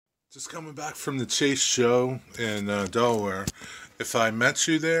Just coming back from the Chase show in Delaware. If I met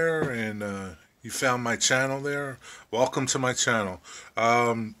you there and you found my channel there, welcome to my channel.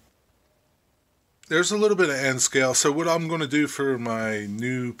 There's a little bit of N scale. So what I'm going to do for my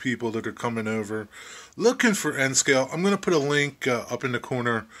new people that are coming over looking for N scale, I'm going to put a link up in the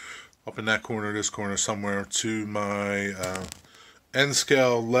corner, up in that corner, this corner somewhere, to my N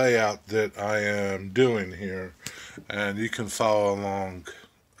scale layout that I am doing here. And you can follow along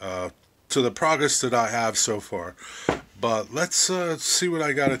to the progress that I have so far. But let's see what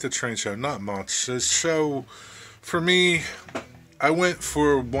I got at the train show. Not much. This show, for me, I went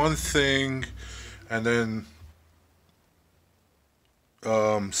for one thing and then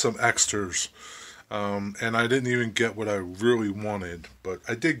some extras. And I didn't even get what I really wanted. But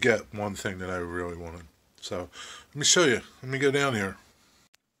I did get one thing that I really wanted. So let me show you. Let me go down here.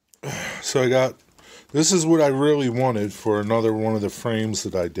 So I got... This is what I really wanted for another one of the frames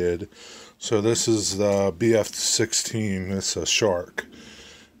that I did. So this is the BF16. It's a shark.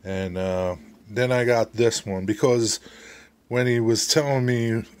 And then I got this one because when he was telling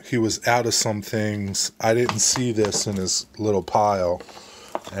me he was out of some things, I didn't see this in his little pile.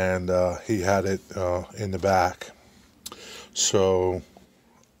 And he had it in the back. So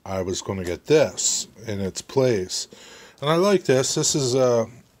I was going to get this in its place. And I like this. This is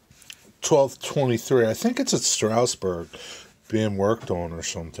 1223. I think it's at Strasbourg being worked on or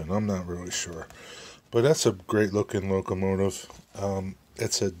something. I'm not really sure. But that's a great looking locomotive.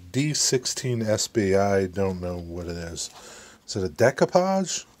 It's a D16 SB. I don't know what it is. Is it a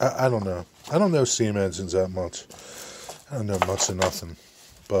decoupage? I don't know. I don't know steam engines that much. I don't know much of nothing.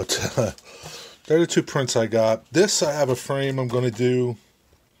 But they're the two prints I got. This I have a frame I'm going to do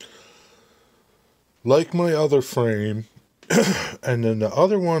like my other frame. And then the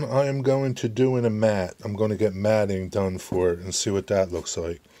other one I am going to do in a mat. I'm going to get matting done for it and see what that looks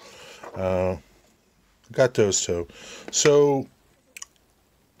like. Got those two. So,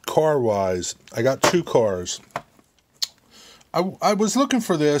 car-wise, I got two cars. I was looking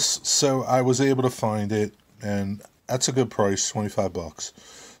for this, so I was able to find it. And that's a good price, 25 bucks.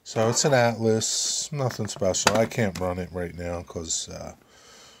 So, it's an Atlas. Nothing special. I can't run it right now because,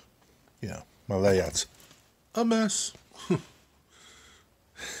 you know, my layout's a mess.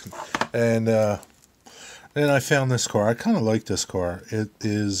 And then I found this car. I kind of like this car. It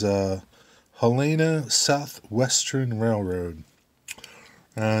is Helena Southwestern Railroad,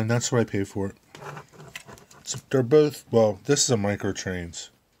 and that's what I paid for it. So they're both, well, this is a micro trains.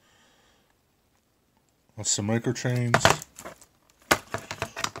 That's the micro trains,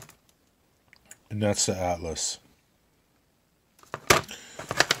 and that's the Atlas.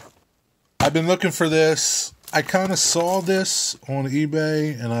 I've been looking for this. I kind of saw this on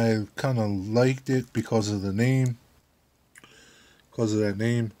eBay, and I kind of liked it because of the name. Because of that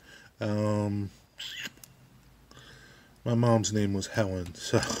name. My mom's name was Helen,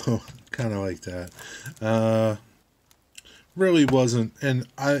 so kind of like that. Really wasn't, and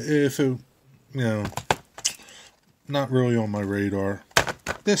if it, you know, not really on my radar.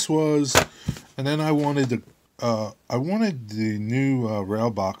 This was, and then I wanted the new rail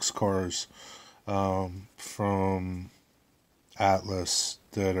box cars. From Atlas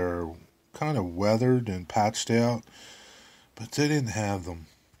that are kind of weathered and patched out, but they didn't have them.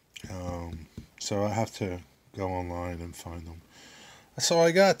 So I have to go online and find them. That's all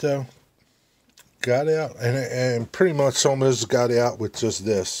I got, though. Got out, and pretty much almost got out with just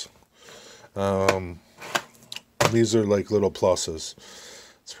this. These are like little pluses.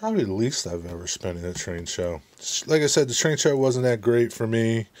 It's probably the least I've ever spent in a train show. Like I said, the train show wasn't that great for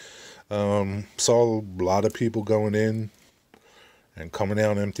me. Saw a lot of people going in and coming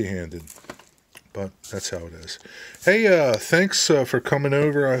out empty-handed, but that's how it is. Hey, thanks for coming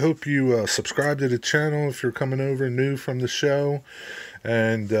over. I hope you subscribe to the channel if you're coming over new from the show.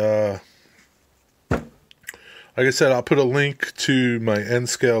 And like I said, I'll put a link to my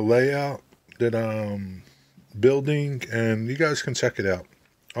N-scale layout that I'm building, and you guys can check it out.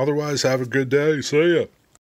 Otherwise, have a good day. See ya.